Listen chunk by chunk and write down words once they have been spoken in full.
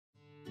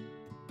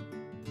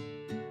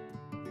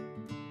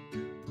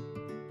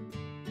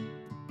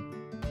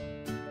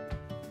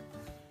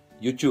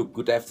YouTube,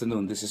 good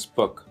afternoon, this is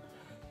Puck.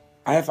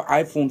 I have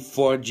iPhone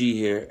 4G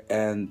here,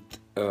 and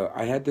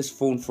I had this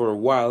phone for a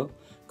while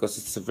because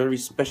it's a very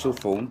special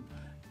phone.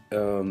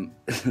 Um,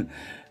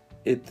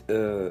 it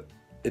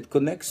it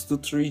connects to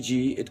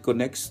 3G, it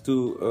connects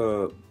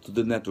to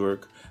the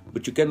network,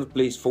 but you cannot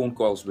place phone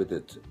calls with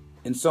it.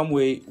 In some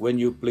way, when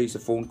you place a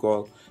phone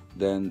call,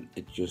 then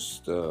it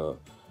just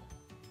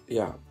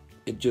yeah,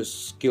 it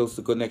just kills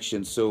the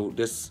connection. So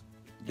this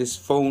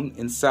phone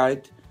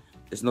inside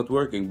is not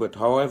working. But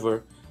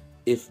however,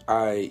 if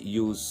I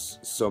use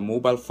some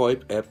mobile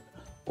VoIP app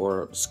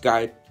or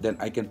Skype, then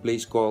I can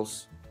place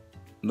calls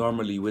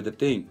normally with the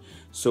thing.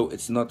 So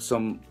it's not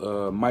some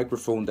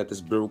microphone that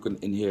is broken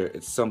in here,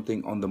 it's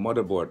something on the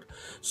motherboard.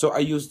 So I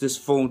use this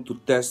phone to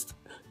test.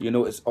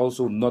 It's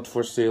also not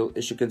for sale.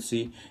 As you can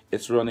see,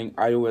 it's running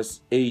iOS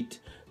 8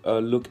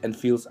 look and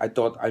feels. I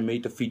thought I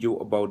made a video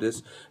about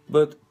this,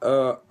 but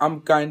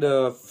I'm kind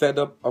of fed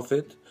up of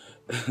it.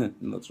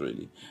 Not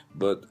really,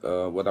 but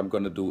what I'm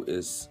gonna do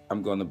is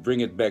I'm gonna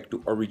bring it back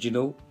to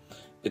original.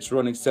 It's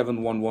running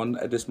 711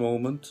 at this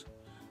moment,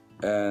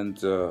 and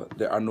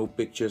there are no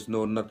pictures,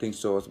 no nothing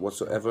so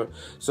whatsoever.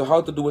 So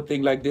how to do a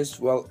thing like this?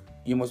 Well,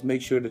 you must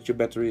make sure that your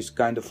battery is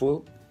kind of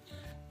full,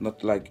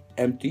 not like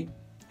empty.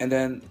 And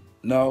then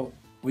now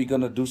we're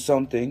gonna do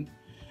something,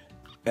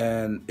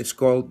 and it's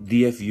called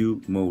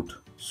DFU mode.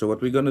 So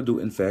what we're gonna do,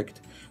 in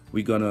fact,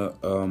 we're gonna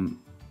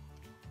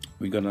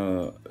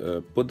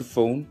put the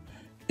phone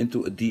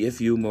into a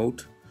DFU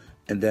mode,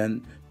 and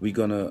then we're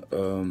gonna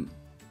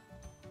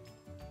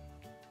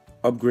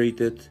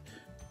upgrade it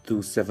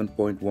to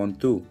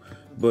 7.12.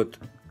 But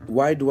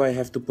why do I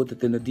have to put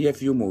it in a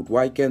DFU mode?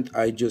 Why can't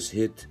I just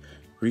hit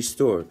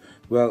restore?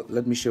 Well,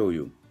 let me show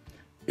you.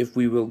 If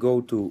we will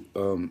go to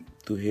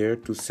here,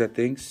 to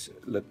settings,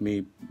 let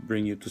me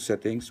bring you to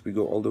settings. We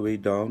go all the way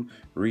down,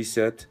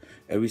 reset,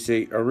 and we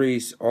say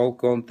erase all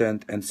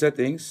content and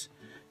settings.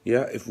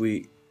 Yeah, if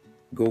we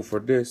go for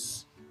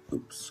this,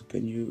 oops,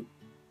 can you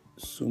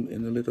zoom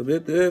in a little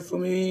bit there for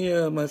me,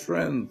 my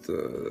friend?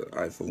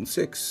 iPhone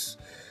 6.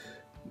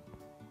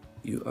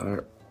 You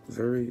are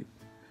very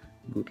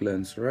good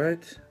lens,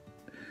 right?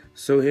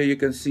 So here you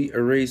can see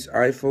erase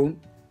iPhone.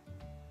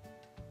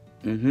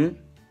 And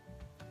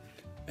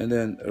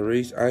then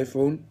erase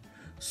iPhone.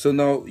 So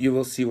now you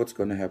will see what's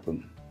gonna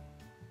happen.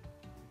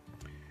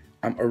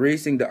 I'm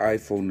erasing the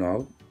iPhone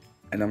now,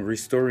 and I'm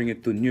restoring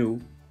it to new.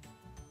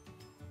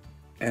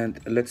 And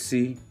let's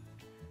see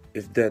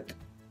if that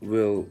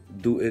will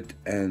do it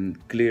and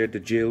clear the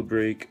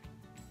jailbreak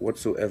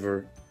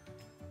whatsoever.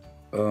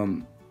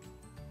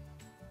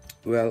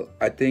 Well,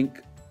 I think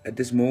at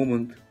this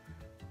moment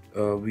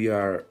we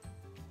are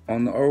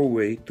on our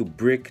way to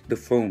brick the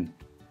phone.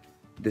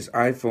 This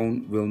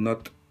iPhone will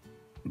not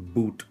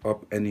boot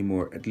up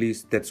anymore. At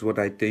least that's what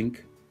I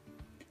think,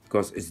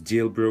 because it's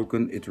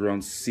jailbroken. It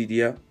runs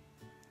Cydia.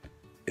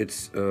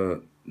 It's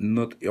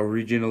not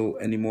original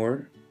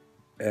anymore.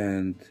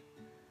 And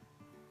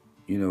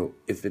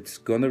if it's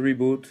gonna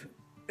reboot,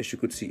 as you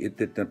could see, it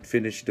did not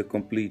finish the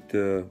complete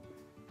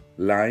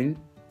line.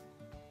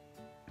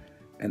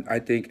 And I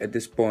think at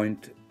this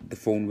point the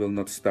phone will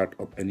not start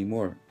up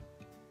anymore.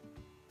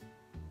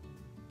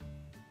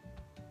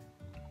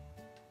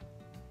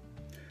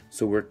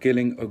 So we're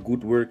killing a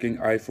good working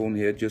iPhone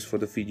here just for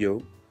the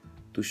video,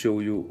 to show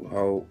you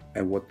how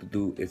and what to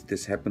do if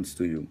this happens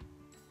to you.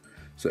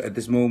 So at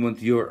this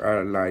moment you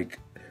are like,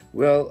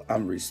 well,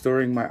 I'm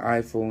restoring my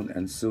iPhone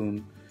and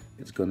soon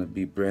it's gonna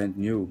be brand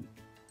new.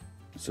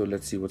 So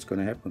let's see what's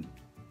gonna happen.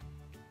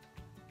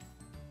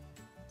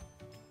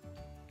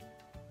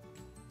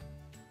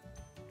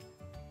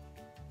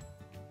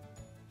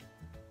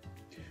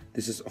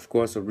 This is of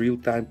course a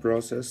real-time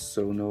process,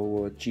 so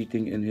no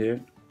cheating in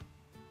here.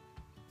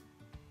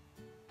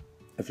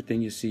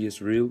 Everything you see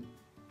is real.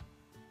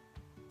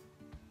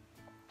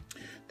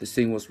 This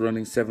thing was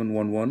running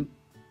 711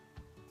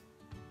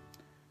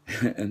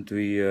 and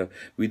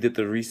we did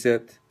a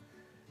reset,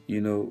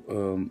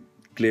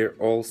 clear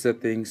all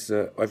settings,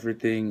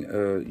 everything,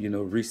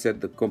 reset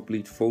the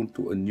complete phone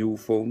to a new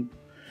phone.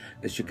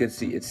 As you can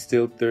see, it's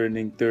still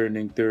turning,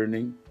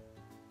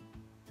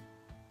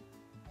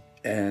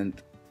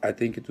 and I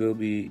think it will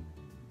be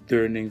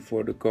turning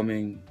for the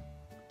coming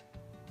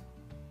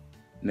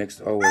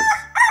next hours.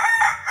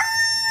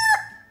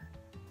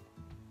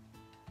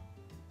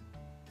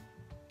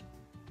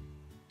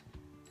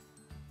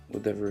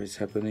 Whatever is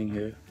happening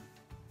here.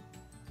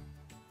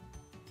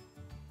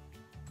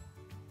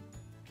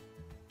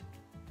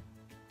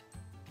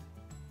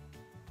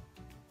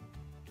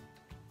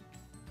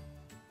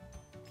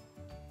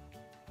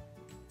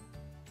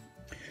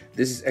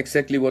 This is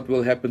exactly what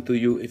will happen to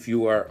you if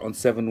you are on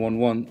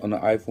 711 on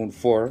an iPhone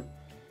 4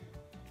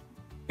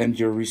 and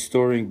you're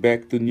restoring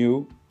back to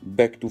new,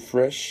 back to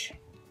fresh.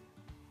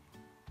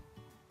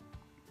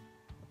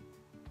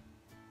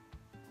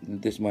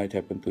 This might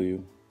happen to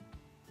you.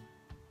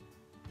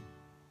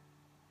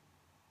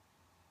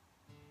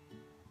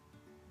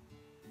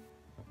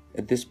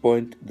 At this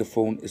point, the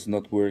phone is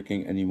not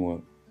working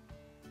anymore.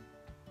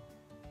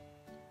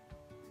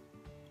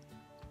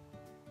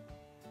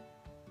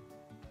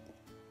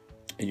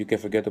 you can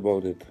forget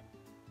about it.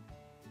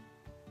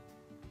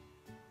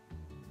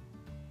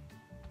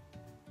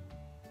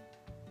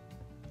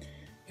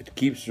 It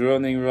keeps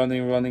running.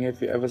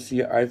 Have you ever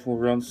seen an iPhone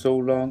run so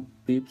long,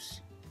 peeps?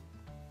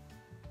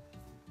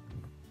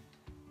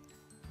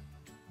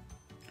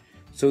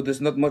 So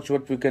there's not much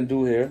what we can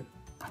do here.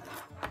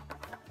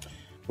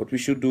 What we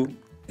should do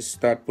is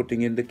start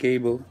putting in the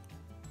cable.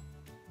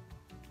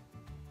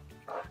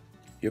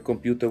 Your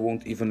computer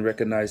won't even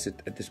recognize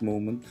it at this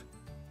moment.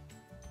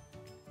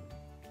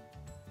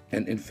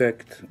 And in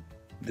fact,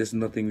 there's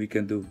nothing we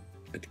can do.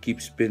 It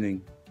keeps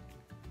spinning.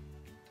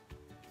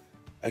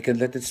 I can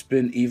let it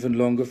spin even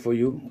longer for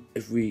you.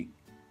 If we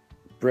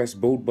press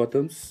both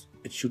buttons,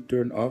 it should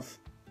turn off.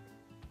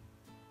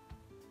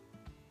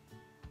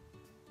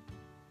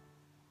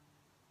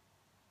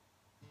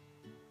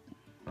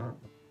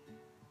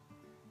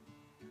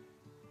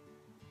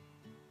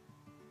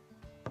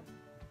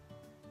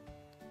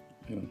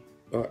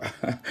 Oh,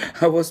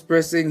 I was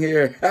pressing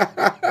here.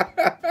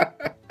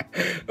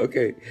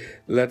 Okay,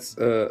 let's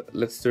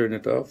turn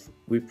it off.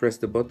 We press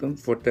the button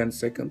for 10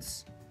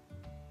 seconds.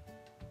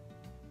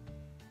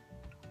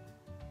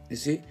 You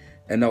see?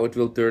 And now it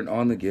will turn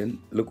on again.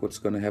 Look what's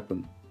gonna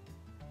happen.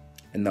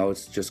 And now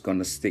it's just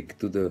gonna stick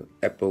to the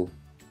Apple.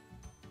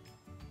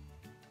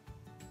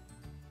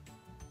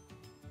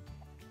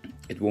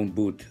 It won't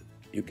boot.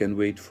 You can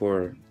wait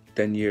for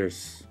 10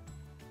 years.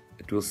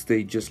 It will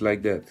stay just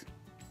like that.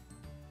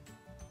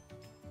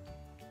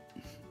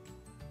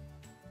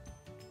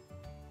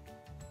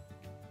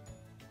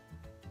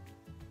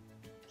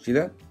 See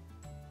that?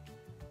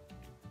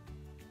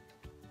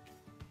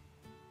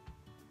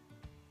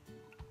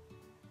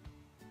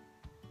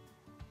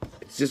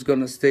 It's just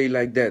gonna stay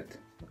like that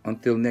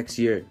until next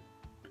year.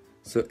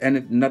 So,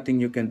 and nothing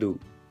you can do.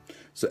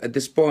 So at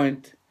this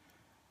point,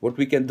 what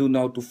we can do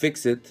now to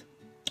fix it,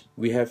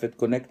 we have it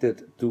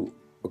connected to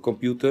a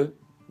computer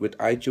with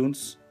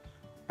iTunes.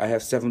 I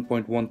have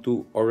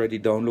 7.12 already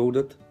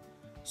downloaded.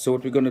 So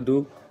what we're gonna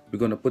do, we're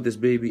gonna put this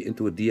baby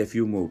into a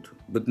DFU mode.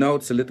 But now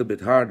it's a little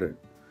bit harder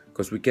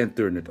because we can't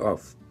turn it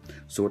off.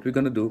 So what we're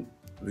gonna do,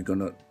 we're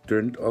gonna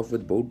turn it off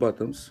with both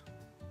buttons.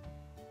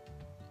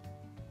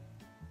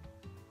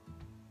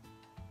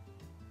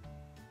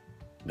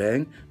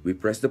 Bang, we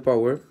press the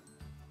power.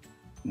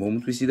 The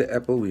moment we see the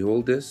apple, we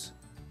hold this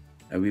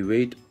and we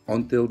wait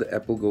until the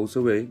apple goes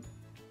away.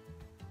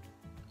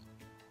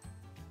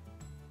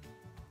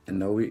 And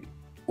now we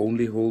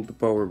only hold the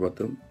power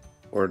button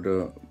or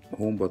the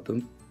home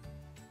button.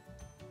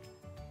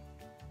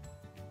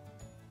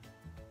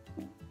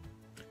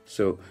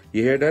 So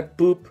you hear that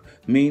poop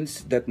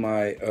means that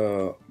my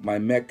my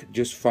Mac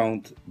just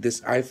found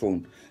this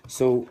iPhone.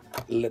 So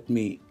let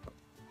me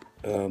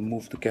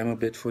move the camera a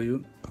bit for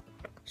you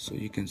so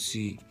you can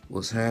see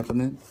what's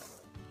happening.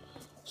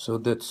 So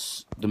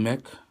that's the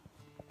Mac.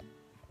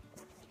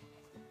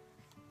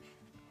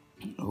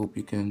 I hope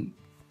you can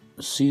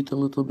see it a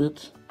little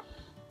bit.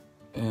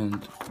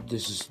 And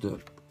this is the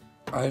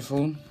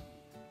iPhone.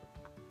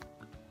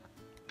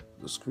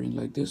 The screen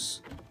like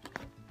this.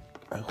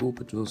 I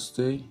hope it will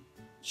stay.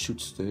 It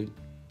should stay.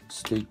 It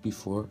stayed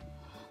before.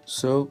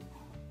 So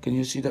can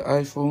you see the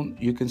iPhone?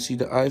 You can see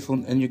the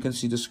iPhone and you can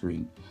see the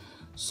screen.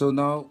 So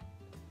now,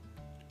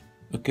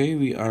 okay,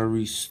 we are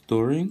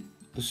restoring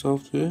the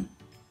software.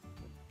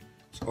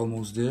 It's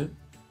almost there.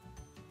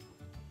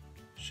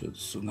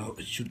 So now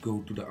it should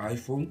go to the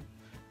iPhone.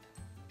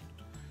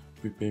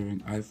 Preparing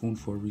iPhone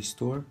for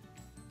restore.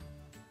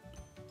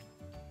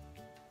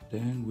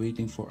 Then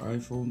waiting for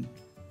iPhone.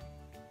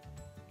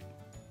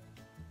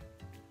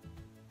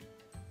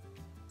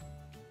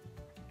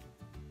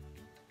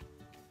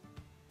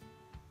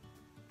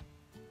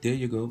 There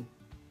you go.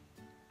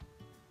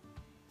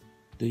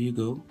 There you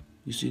go.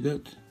 You see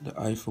that? The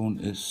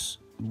iPhone is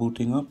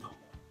booting up.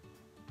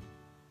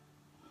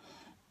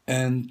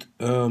 And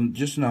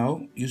just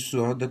now you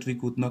saw that we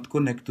could not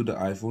connect to the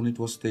iPhone. It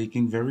was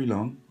taking very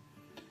long.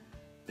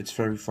 It's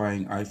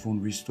verifying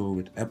iPhone restore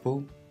with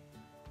Apple.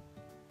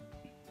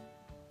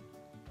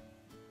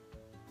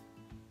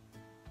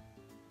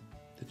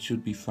 That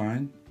should be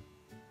fine.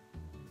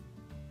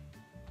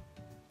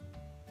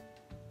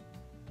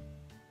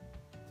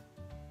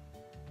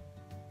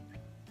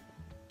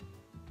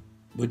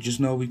 But just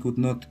now we could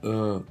not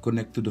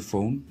connect to the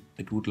phone.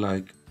 It would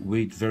like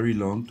wait very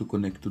long to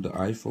connect to the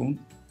iPhone.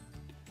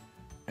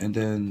 And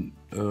then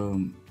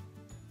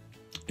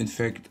in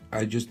fact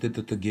I just did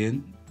it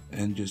again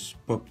and just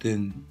popped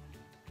in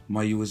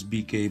my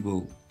USB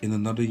cable in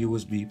another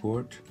USB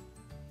port.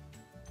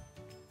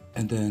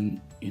 And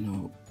then, you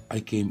know, I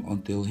came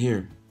until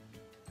here.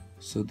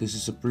 So this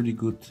is a pretty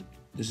good,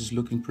 this is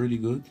looking pretty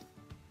good.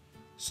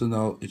 So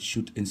now it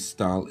should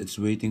install. It's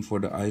waiting for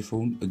the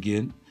iPhone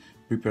again,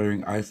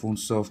 preparing iPhone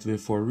software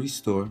for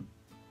restore.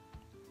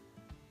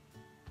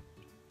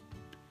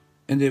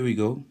 And there we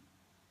go.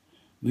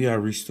 We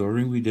are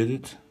restoring, we did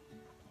it.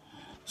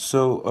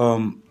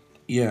 So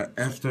yeah,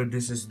 after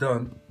this is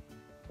done,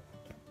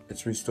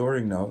 it's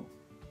restoring now.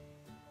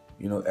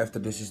 You know, after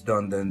this is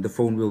done, then the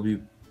phone will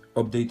be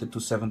updated to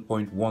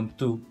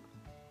 7.12.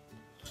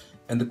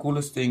 And the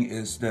coolest thing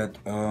is that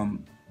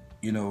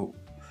you know,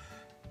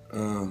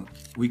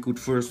 we could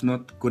first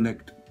not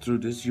connect through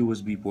this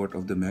USB port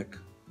of the Mac,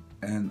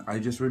 and I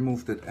just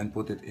removed it and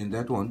put it in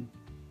that one.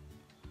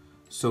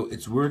 So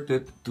it's worth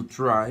it to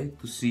try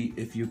to see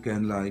if you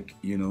can, like,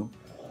 you know,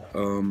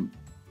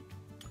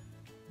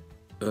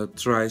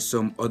 try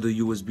some other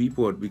USB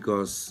port,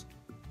 because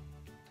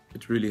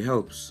it really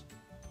helps,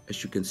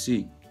 as you can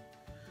see.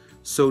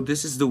 So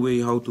this is the way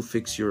how to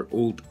fix your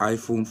old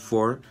iPhone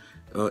 4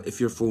 if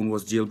your phone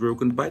was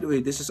jailbroken. By the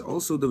way, this is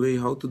also the way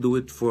how to do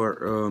it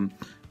for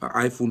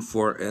iPhone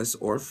 4S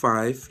or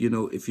 5. You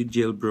know, if you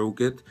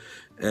jailbroke it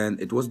and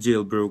it was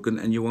jailbroken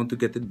and you want to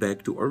get it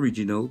back to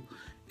original,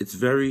 it's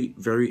very,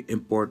 very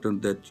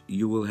important that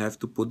you will have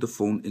to put the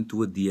phone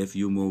into a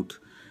DFU mode.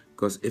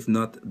 Because if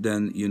not,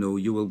 then, you know,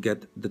 you will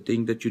get the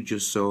thing that you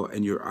just saw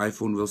and your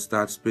iPhone will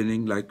start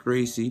spinning like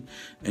crazy,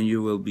 and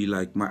you will be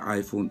like, my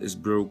iPhone is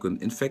broken.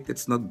 In fact,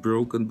 it's not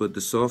broken, but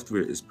the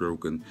software is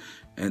broken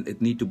and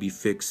it need to be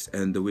fixed.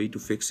 And the way to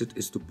fix it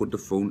is to put the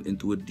phone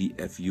into a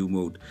DFU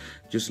mode.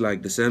 Just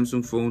like the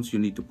Samsung phones, you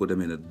need to put them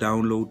in a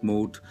download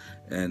mode,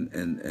 and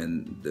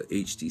the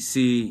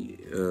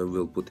HTC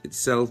will put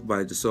itself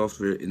by the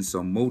software in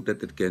some mode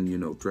that it can, you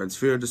know,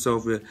 transfer the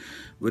software.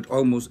 With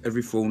almost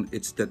every phone,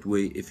 it's that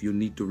way. If you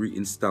need to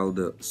reinstall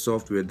the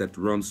software that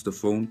runs the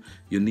phone,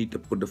 you need to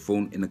put the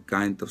phone in a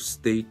kind of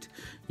state.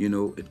 You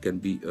know, it can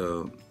be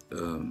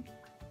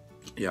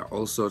yeah,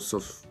 all sorts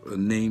of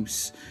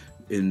names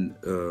in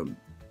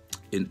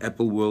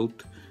Apple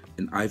world.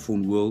 In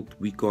iPhone world,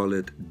 we call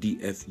it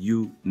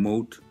DFU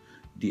mode.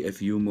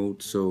 DFU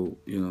mode. So,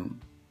 you know,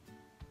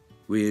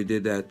 we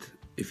did that.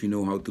 If you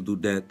know how to do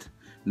that,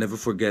 never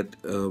forget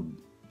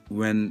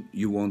when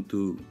you want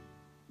to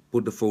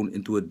put the phone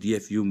into a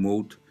DFU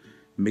mode,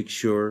 make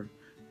sure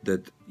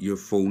that your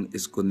phone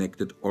is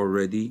connected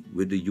already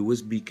with the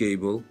USB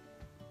cable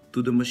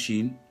to the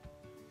machine,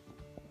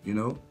 you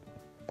know.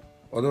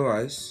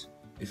 Otherwise,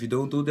 if you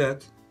don't do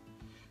that,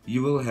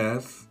 you will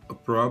have a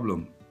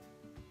problem,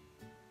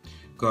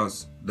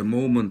 because the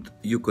moment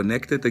you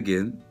connect it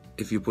again,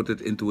 if you put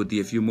it into a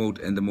DFU mode,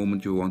 and the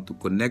moment you want to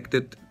connect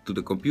it to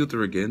the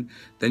computer again,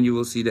 then you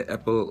will see the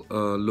Apple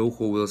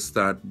logo will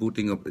start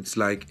booting up. It's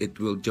like it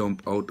will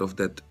jump out of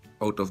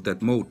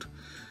that mode.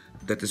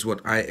 That is what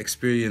I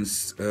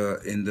experienced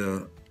in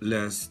the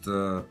last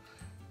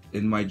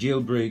in my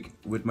jailbreak,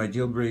 with my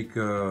jailbreak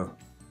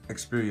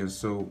experience.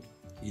 So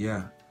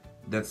yeah,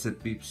 that's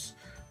it, peeps.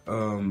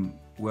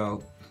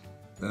 Well,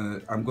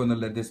 I'm gonna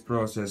let this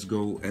process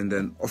go, and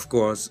then of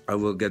course I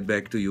will get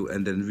back to you,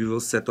 and then we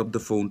will set up the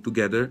phone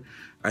together.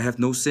 I have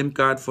no SIM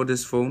card for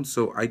this phone,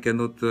 so I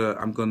cannot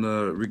I'm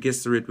gonna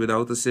register it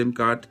without a SIM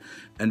card,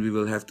 and we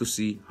will have to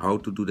see how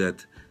to do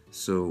that.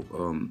 So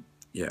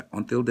yeah,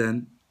 until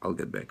then, I'll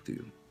get back to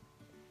you.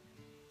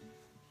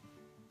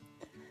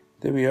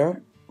 There we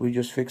are. We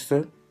just fixed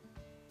it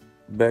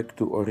back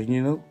to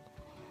original,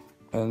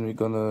 and we're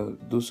gonna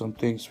do some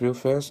things real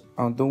fast.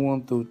 I don't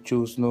want to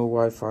choose no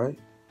Wi-Fi.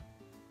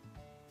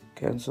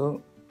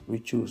 Cancel. We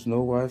choose no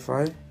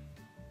Wi-Fi.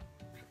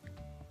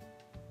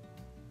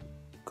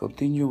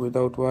 Continue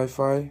without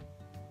Wi-Fi.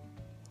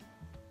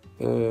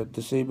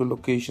 Disable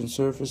location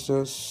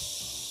services.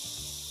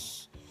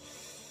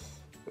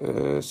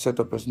 Set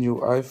up as new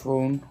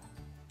iPhone.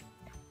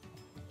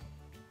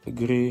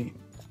 Agree.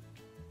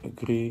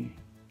 Agree.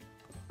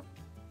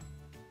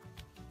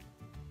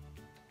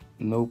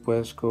 No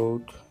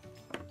passcode.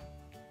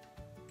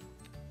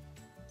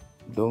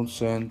 Don't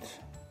send.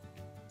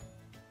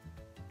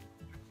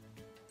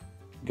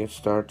 Get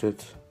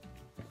started.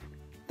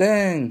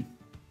 Dang!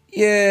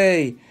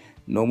 Yay!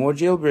 No more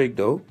jailbreak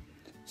though.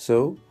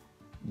 So,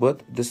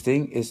 but this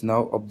thing is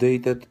now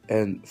updated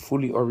and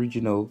fully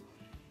original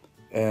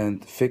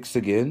and fixed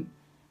again,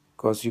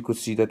 because you could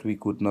see that we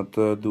could not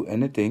do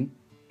anything.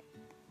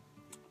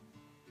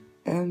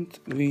 And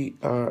we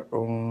are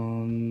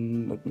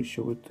on, let me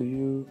show it to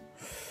you,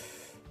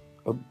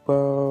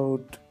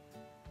 about,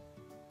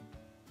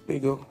 there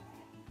you go,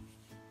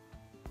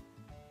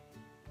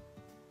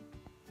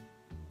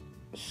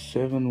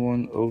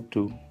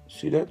 7102.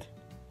 See that?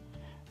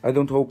 I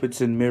don't hope it's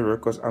in mirror,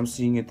 because I'm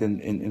seeing it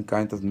in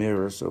kind of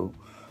mirror, so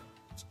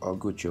it's all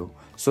good, yo.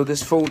 So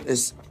this phone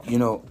is, you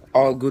know,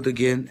 all good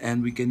again,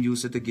 and we can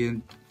use it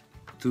again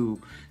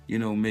to, you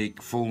know,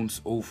 make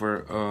phones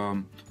over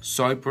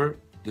Cyper.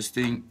 This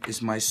thing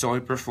is my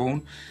Cyper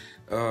phone.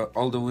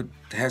 Although it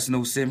has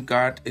no SIM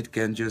card, it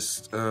can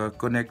just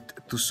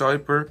connect to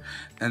Cyper,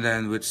 and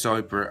then with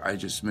Cyper I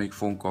just make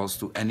phone calls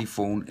to any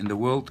phone in the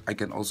world. I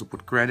can also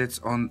put credits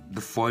on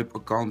the VoIP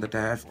account that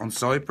I have on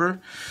Cyper.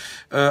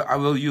 I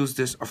will use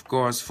this, of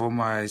course, for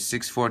my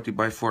 640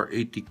 by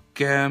 480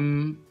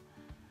 cam,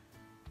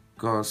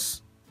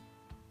 because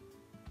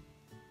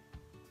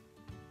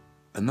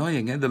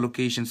annoying, eh? The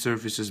location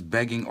service is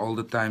begging all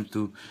the time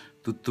to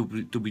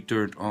be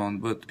turned on.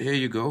 But here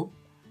you go.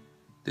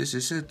 This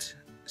is it.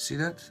 See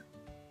that?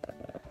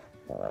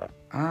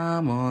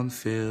 I'm on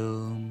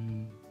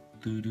film.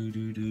 Do do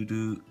do do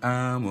do.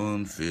 I'm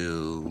on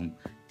film.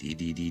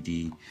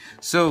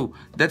 So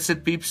that's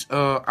it, peeps.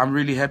 I'm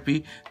really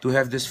happy to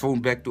have this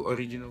phone back to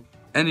original.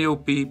 Anyhow,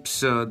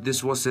 peeps,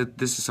 this was it.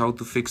 This is how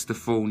to fix the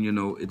phone. You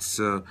know, it's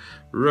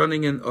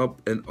running and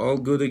up and all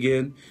good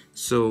again.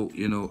 So,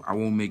 you know, I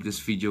won't make this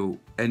video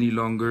any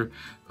longer.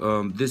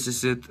 This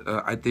is it.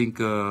 I think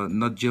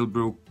not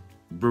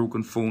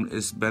jailbroken phone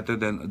is better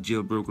than a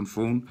jailbroken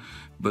phone,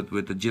 but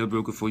with a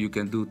jailbroken phone you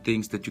can do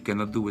things that you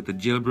cannot do with a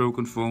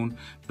jailbroken phone.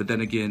 But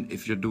then again,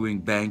 if you're doing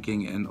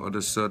banking and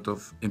other sort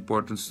of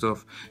important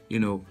stuff, you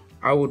know,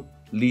 I would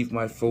leave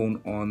my phone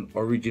on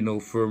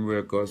original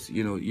firmware, because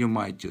you know you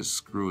might just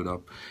screw it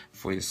up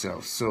for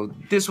yourself. So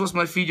this was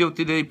my video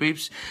today,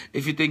 peeps.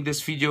 If you think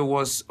this video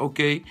was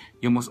okay,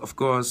 you must of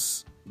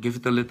course give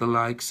it a little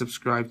like,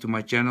 subscribe to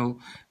my channel,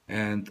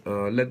 and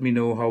let me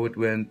know how it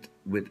went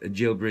with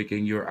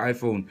jailbreaking your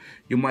iPhone.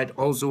 You might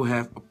also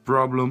have a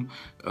problem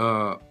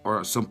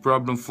or some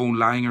problem phone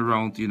lying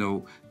around, you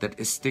know, that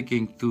is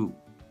sticking to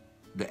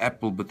the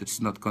Apple but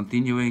it's not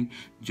continuing.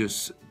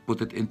 Just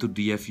put it into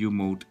DFU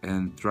mode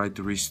and try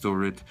to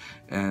restore it.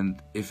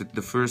 And if it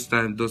the first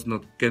time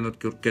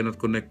cannot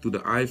connect to the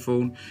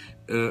iPhone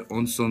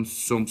on some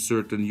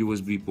certain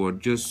USB port,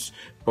 just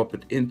pop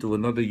it into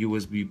another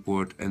USB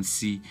port and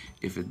see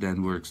if it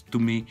then works. To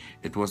me,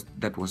 that was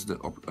the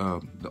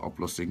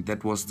uploading.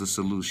 That was the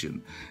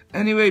solution.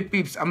 Anyway,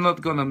 peeps, I'm not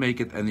gonna make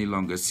it any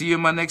longer. See you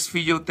in my next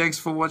video. Thanks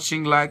for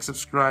watching. Like,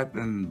 subscribe,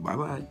 and bye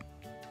bye.